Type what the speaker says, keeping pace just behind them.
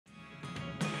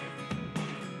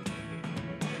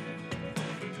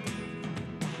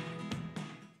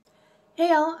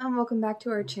Hey all, and welcome back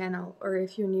to our channel, or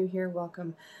if you're new here,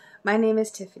 welcome. My name is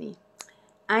Tiffany.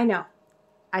 I know,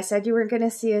 I said you weren't going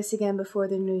to see us again before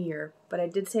the new year, but I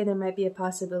did say there might be a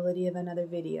possibility of another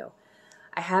video.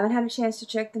 I haven't had a chance to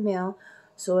check the mail,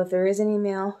 so if there is any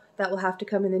mail, that will have to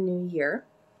come in the new year.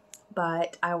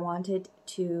 But I wanted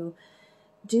to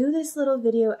do this little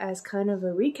video as kind of a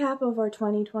recap of our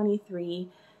 2023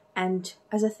 and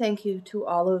as a thank you to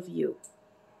all of you.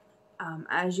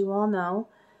 As you all know,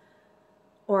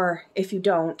 or if you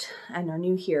don't and are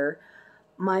new here,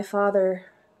 my father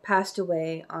passed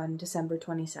away on December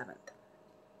 27th.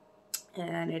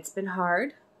 And it's been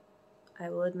hard, I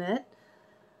will admit.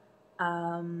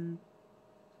 And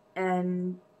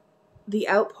the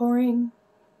outpouring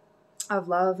of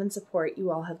love and support you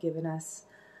all have given us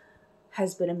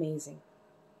has been amazing.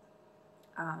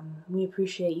 We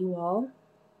appreciate you all,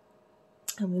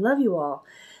 and we love you all.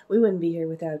 We wouldn't be here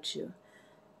without you.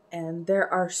 And there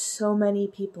are so many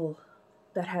people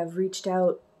that have reached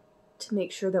out to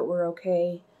make sure that we're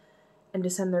okay and to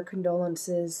send their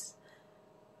condolences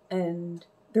and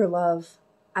their love.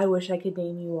 I wish I could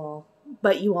name you all,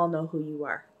 but you all know who you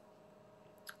are.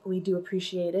 We do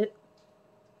appreciate it,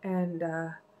 and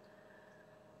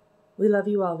we love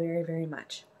you all very, very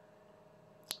much.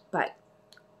 But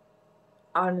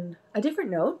on a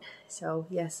different note, so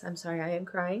yes, I'm sorry I am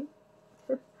crying.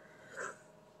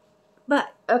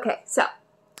 But, okay, so,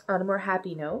 on a more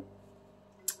happy note,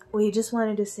 we just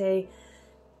wanted to say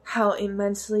how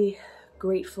immensely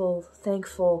grateful,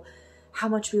 thankful, how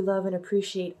much we love and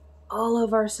appreciate all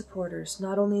of our supporters,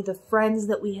 not only the friends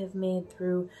that we have made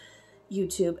through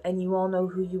YouTube, and you all know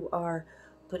who you are,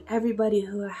 but everybody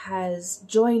who has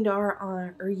joined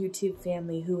our YouTube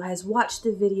family, who has watched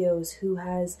the videos, who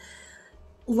has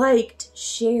liked,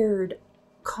 shared,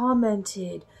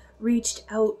 commented, reached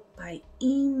out by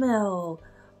email,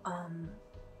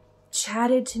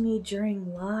 chatted to me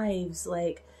during lives,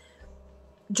 like,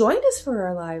 joined us for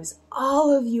our lives. All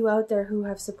of you out there who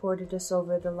have supported us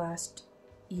over the last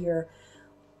year,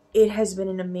 it has been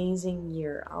an amazing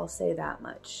year, I'll say that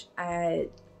much. I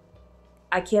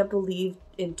can't believe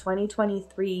in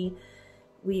 2023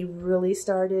 we really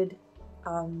started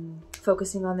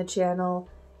focusing on the channel,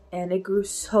 and it grew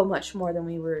so much more than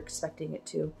we were expecting it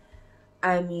to.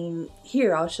 I mean,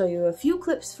 here, I'll show you a few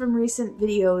clips from recent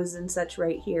videos and such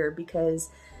right here,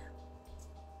 because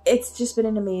it's just been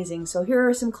an amazing. So here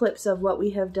are some clips of what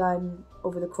we have done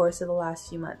over the course of the last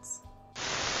few months.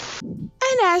 And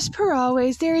as per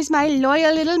always, there is my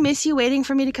loyal little missy waiting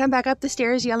for me to come back up the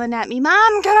stairs yelling at me,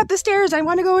 "Mom, get up the stairs, I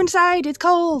want to go inside, it's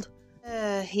cold."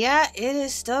 Yeah, it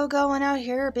is still going out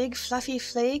here, big fluffy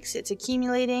flakes. It's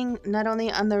accumulating not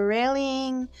only on the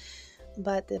railing,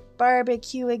 but the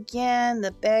barbecue again.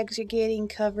 The bags are getting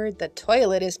covered. The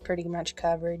toilet is pretty much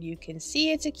covered. You can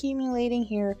see it's accumulating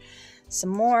here. Some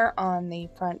more on the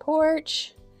front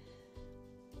porch.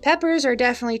 Peppers are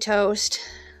definitely toast.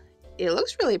 It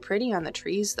looks really pretty on the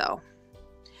trees though.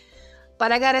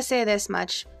 But I gotta say this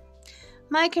much.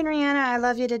 Mike and Rihanna, I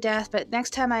love you to death, but next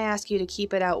time I ask you to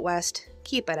keep it out west,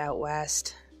 keep it out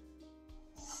west.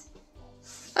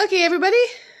 Okay, everybody.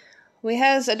 We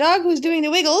have a dog who's doing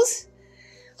the wiggles.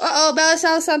 Uh-oh, Bella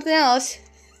saw something else.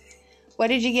 What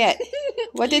did you get?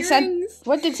 What did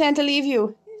Santa leave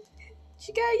you?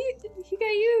 She got you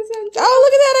some. Oh,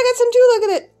 look at that! I got some too. Look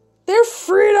at it. They're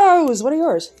Fritos. What are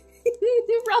yours?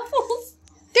 They're Ruffles.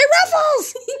 They're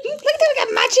Ruffles. Look at that! I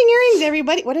got matching earrings.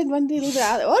 Everybody. What did they leave it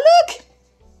out? Oh, look.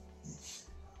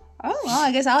 Oh well,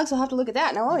 I guess Alex will have to look at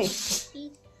that now, won't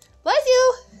he? Bless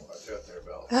you. Watch out there,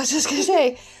 Bella. I was just gonna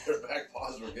say. Their back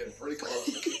paws were getting pretty close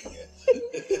to kicking it.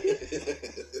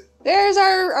 There's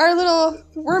our little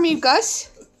wormy Gus.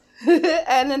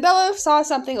 And then Bella saw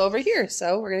something over here,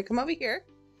 so we're gonna come over here.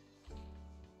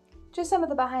 Just some of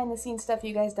the behind the scenes stuff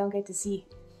you guys don't get to see.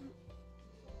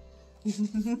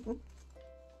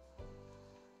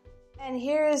 And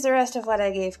here is the rest of what I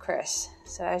gave Chris.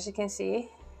 So as you can see,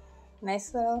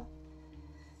 nice little,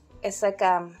 it's like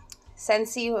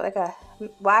Scentsy, like a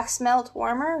wax melt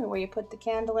warmer where you put the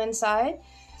candle inside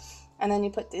and then you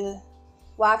put the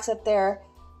wax up there.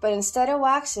 But instead of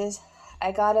waxes,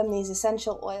 I got him these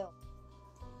essential oils.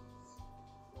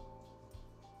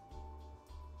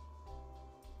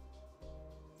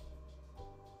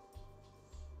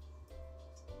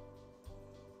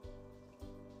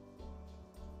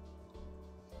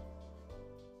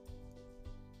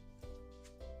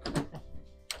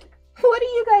 What are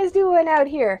you guys doing out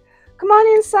here? Come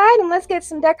on inside and let's get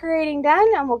some decorating done,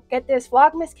 and we'll get this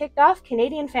Vlogmas kicked off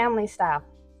Canadian family style.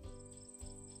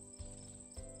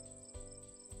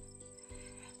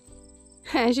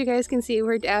 As you guys can see,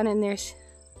 we're down and there's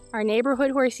our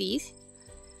neighborhood horsies.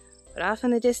 But off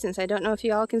in the distance, I don't know if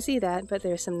you all can see that, but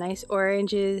there's some nice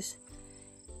oranges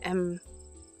and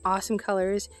awesome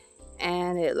colors.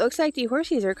 And it looks like the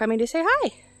horsies are coming to say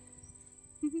hi.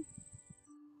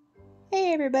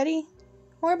 Hey everybody.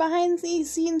 More behind the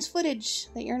scenes footage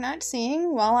that you're not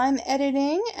seeing. While I'm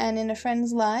editing and in a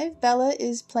friend's live, Bella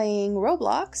is playing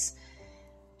Roblox.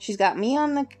 She's got me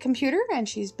on the computer and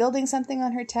she's building something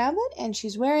on her tablet and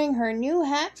she's wearing her new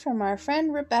hat from our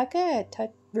friend Rebecca at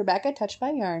Rebecca Touched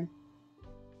by Yarn.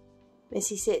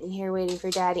 Missy's sitting here waiting for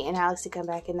Daddy and Alex to come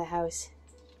back in the house.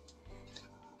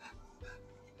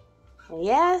 And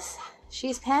yes,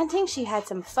 she's panting. She had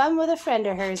some fun with a friend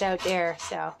of hers out there,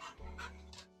 so.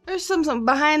 There's some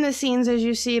behind the scenes, as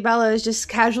you see. Bella is just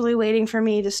casually waiting for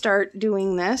me to start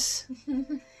doing this.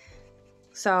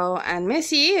 So, and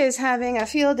Missy is having a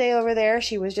field day over there.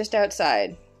 She was just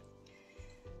outside.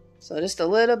 So just a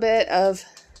little bit of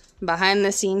behind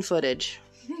the scene footage.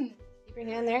 Keep your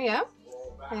hand there, yeah.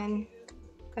 And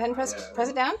go ahead and press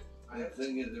it down. I'm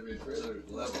thinking the refrigerator's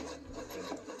level.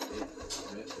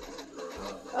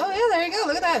 Oh yeah, there you go.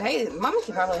 Look at that. Hey, Mama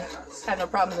could probably have no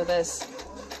problems with this.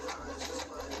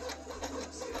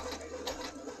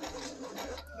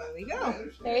 There we go.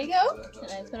 There you go. Can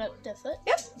I put up the foot?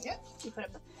 Yep. Yep. You put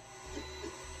up.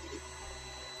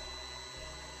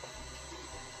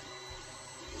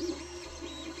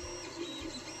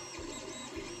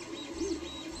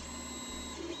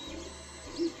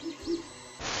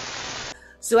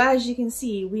 So as you can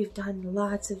see, we've done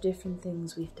lots of different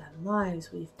things. We've done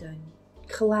lives, we've done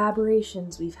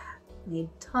collaborations, we've made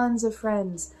tons of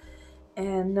friends,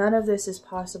 and none of this is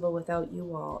possible without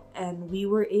you all. And we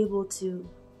were able to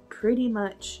pretty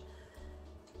much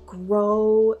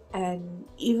grow and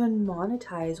even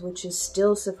monetize, which is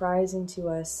still surprising to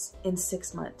us, in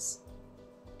 6 months.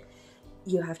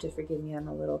 You have to forgive me, I'm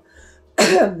a little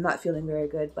not feeling very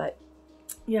good, but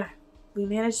yeah. We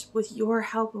managed, with your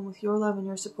help and with your love and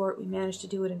your support, we managed to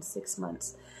do it in 6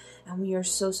 months. And we are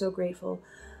so, so grateful.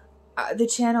 The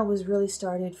channel was really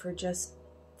started for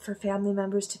family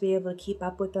members to be able to keep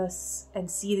up with us and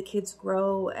see the kids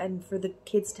grow, and for the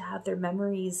kids to have their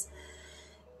memories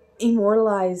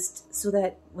immortalized so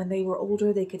that when they were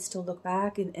older they could still look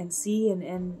back and see,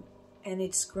 and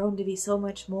it's grown to be so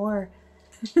much more.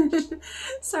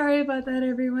 Sorry about that,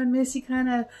 everyone. Missy kind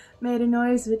of made a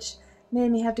noise which made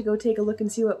me have to go take a look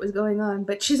and see what was going on.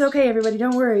 But she's okay, everybody.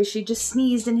 Don't worry. She just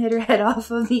sneezed and hit her head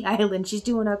off of the island. She's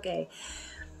doing okay.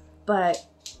 But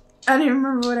I don't even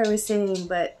remember what I was saying.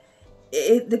 But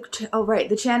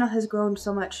the channel has grown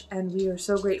so much, and we are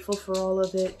so grateful for all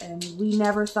of it. And we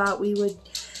never thought we would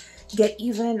get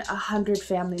even 100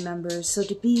 family members. So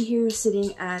to be here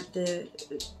sitting at the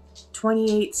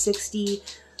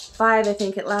 2865, I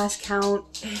think at last count,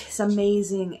 it's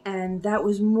amazing. And that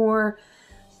was more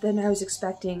than I was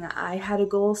expecting. I had a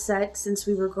goal set, since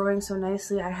we were growing so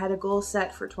nicely, I had a goal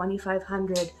set for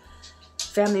 2,500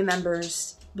 family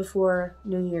members before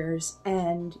New Year's,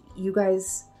 and you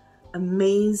guys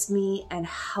amazed me and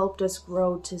helped us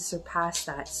grow to surpass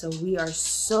that. So we are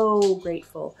so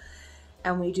grateful,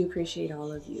 and we do appreciate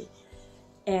all of you.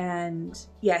 And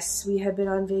yes, we have been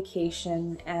on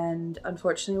vacation, and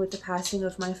unfortunately with the passing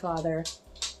of my father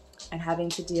and having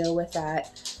to deal with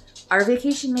that, our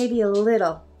vacation may be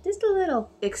just a little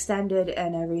extended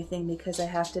and everything, because I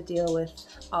have to deal with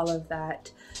all of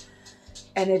that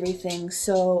and everything.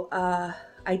 So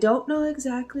I don't know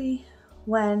exactly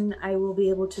when I will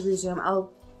be able to resume.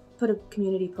 I'll put a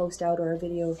community post out or a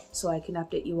video so I can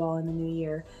update you all in the new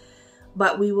year.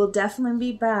 But we will definitely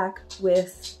be back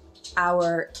with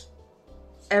our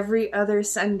every other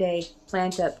Sunday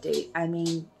plant update. I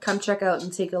mean, come check out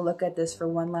and take a look at this for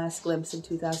one last glimpse in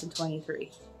 2023.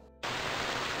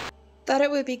 Thought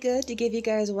it would be good to give you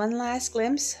guys one last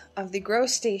glimpse of the grow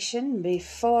station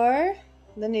before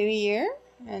the new year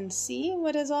and see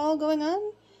what is all going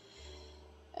on.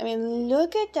 I mean,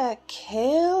 look at that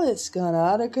kale. It's gone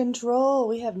out of control.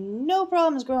 We have no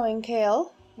problems growing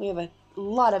kale. We have a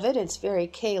lot of it. It's very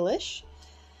kale-ish.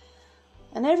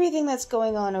 And everything that's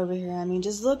going on over here, I mean,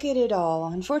 just look at it all.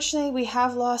 Unfortunately, we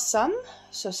have lost some,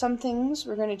 so some things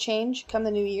we're going to change come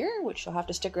the new year, which you'll have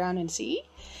to stick around and see.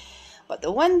 But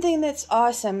the one thing that's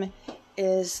awesome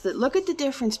is that look at the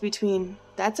difference between,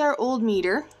 that's our old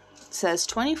meter. It says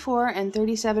 24 and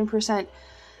 37%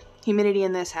 humidity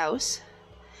in this house.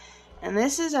 And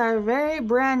this is our very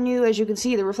brand new, as you can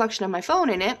see the reflection of my phone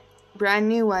in it, brand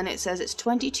new one. It says it's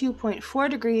 22.4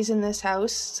 degrees in this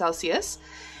house, Celsius,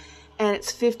 and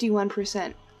it's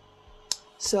 51%.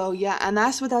 So yeah, and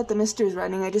that's without the misters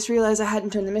running. I just realized I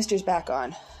hadn't turned the misters back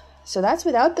on. So that's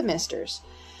without the misters.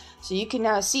 So you can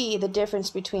now see the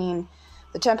difference between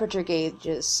the temperature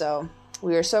gauges. So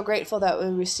we are so grateful that we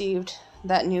received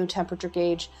that new temperature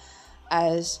gauge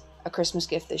as a Christmas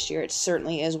gift this year. It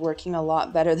certainly is working a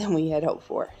lot better than we had hoped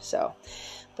for. So,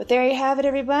 but there you have it,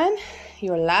 everyone.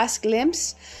 Your last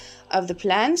glimpse of the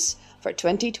plans for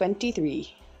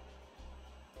 2023.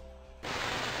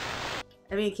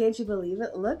 I mean, can't you believe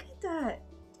it? Look at that.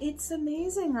 It's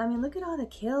amazing. I mean, look at all the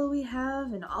kale we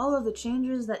have and all of the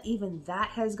changes that even that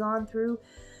has gone through.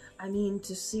 I mean,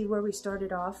 to see where we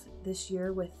started off this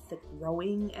year with the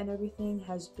growing and everything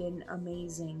has been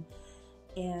amazing.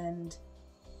 And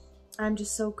I'm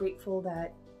just so grateful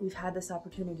that we've had this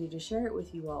opportunity to share it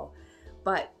with you all.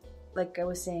 But like I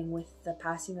was saying, with the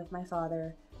passing of my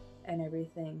father and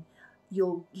everything,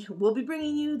 we'll be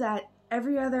bringing you that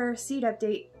every other seed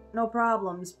update, no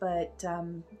problems, but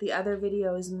the other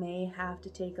videos may have to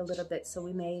take a little bit, so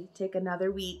we may take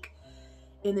another week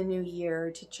in the new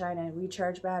year to try to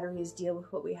recharge batteries, deal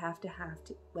with what we have to,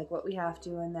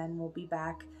 and then we'll be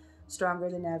back stronger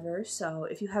than ever. So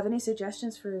if you have any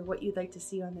suggestions for what you'd like to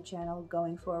see on the channel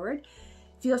going forward,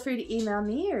 feel free to email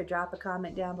me or drop a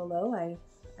comment down below. I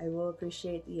will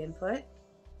appreciate the input.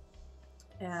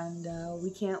 And we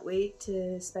can't wait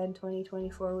to spend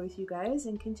 2024 with you guys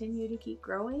and continue to keep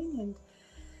growing and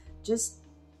just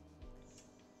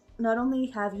not only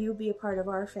have you be a part of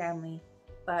our family,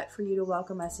 but for you to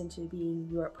welcome us into being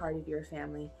your part of your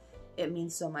family. It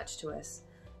means so much to us.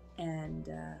 And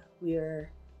we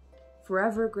are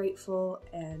forever grateful.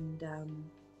 And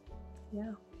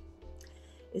yeah,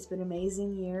 it's been an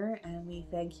amazing year and we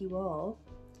thank you all.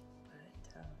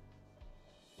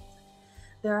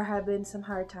 There have been some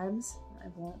hard times, I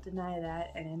won't deny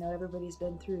that, and I know everybody's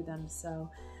been through them, so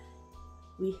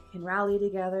we can rally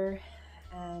together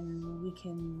and we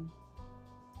can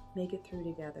make it through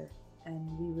together,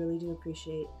 and we really do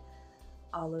appreciate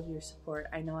all of your support.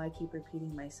 I know I keep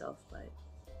repeating myself, but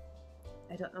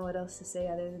I don't know what else to say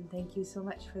other than thank you so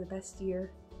much for the best year.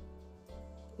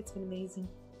 It's been amazing,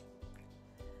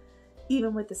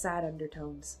 even with the sad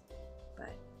undertones.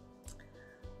 But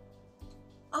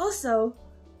also,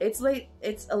 it's late.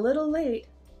 It's a little late,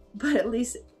 but at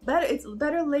least it's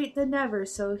better late than never.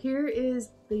 So here is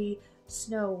the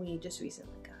snow we just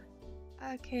recently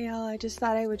got. Okay, y'all, I just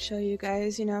thought I would show you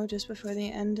guys, just before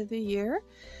the end of the year.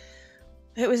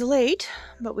 It was late,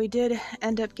 but we did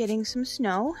end up getting some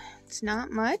snow. It's not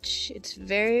much. It's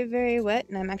very, very wet,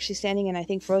 and I'm actually standing in, I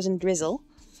think, frozen drizzle.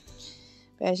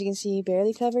 But as you can see,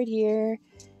 barely covered here.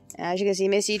 As you can see,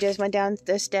 Missy just went down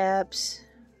the steps.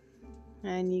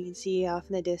 And you can see off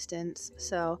in the distance.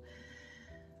 So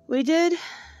we did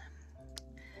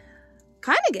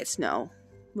kind of get snow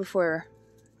before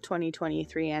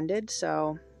 2023 ended.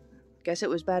 So guess it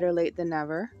was better late than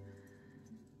never.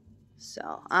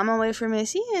 So I'm on my way for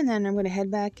Missy, and then I'm going to head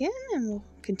back in and we'll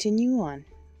continue on.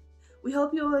 We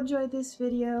hope you all enjoyed this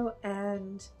video,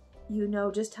 and you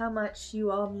know just how much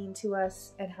you all mean to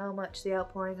us and how much the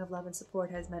outpouring of love and support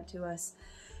has meant to us,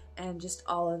 and just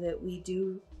all of it. We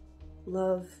do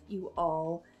love you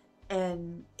all,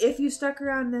 and if you stuck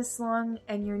around this long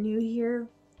and you're new here,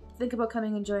 think about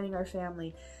coming and joining our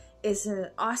family. It's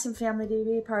an awesome family to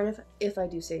be a part of, if I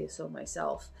do say so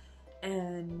myself,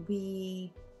 and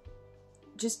we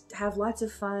just have lots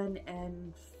of fun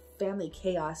and family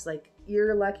chaos. Like,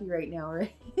 you're lucky right now,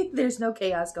 right? There's no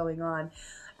chaos going on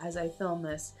as I film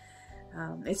this.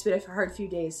 It's been a hard few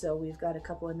days, so we've got a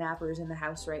couple of nappers in the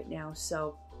house right now,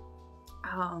 so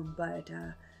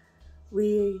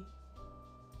we're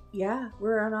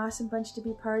an awesome bunch to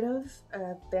be part of,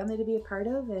 a family to be a part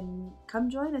of, and come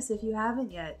join us if you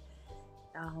haven't yet.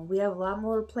 We have a lot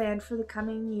more planned for the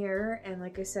coming year, and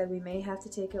like I said, we may have to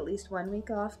take at least 1 week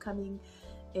off coming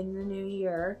in the new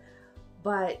year,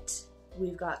 but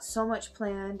we've got so much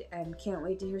planned and can't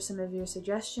wait to hear some of your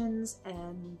suggestions,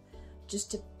 and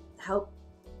just to help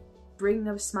bring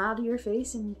a smile to your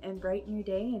face and brighten your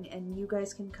day, and you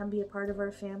guys can come be a part of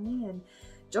our family and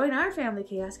join our family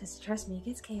chaos, because trust me, it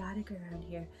gets chaotic around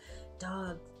here.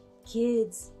 Dog,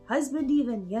 kids, husband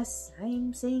even. Yes,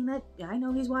 I'm saying that. I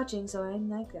know he's watching, so I'm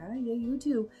like, yeah, you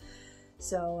too.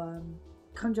 So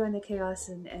come join the chaos,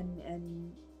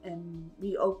 and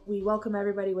we welcome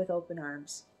everybody with open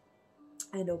arms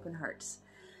and open hearts.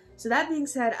 So that being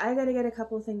said, I gotta get a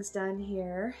couple of things done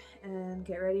here and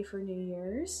get ready for New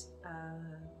Year's,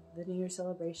 the New Year's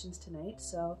celebrations tonight.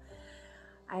 So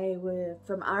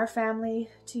from our family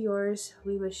to yours,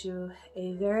 we wish you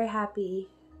a very happy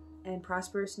and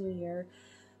prosperous New Year.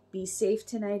 Be safe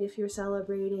tonight if you're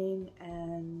celebrating,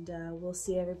 and we'll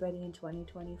see everybody in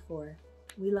 2024.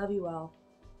 We love you all.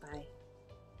 Bye.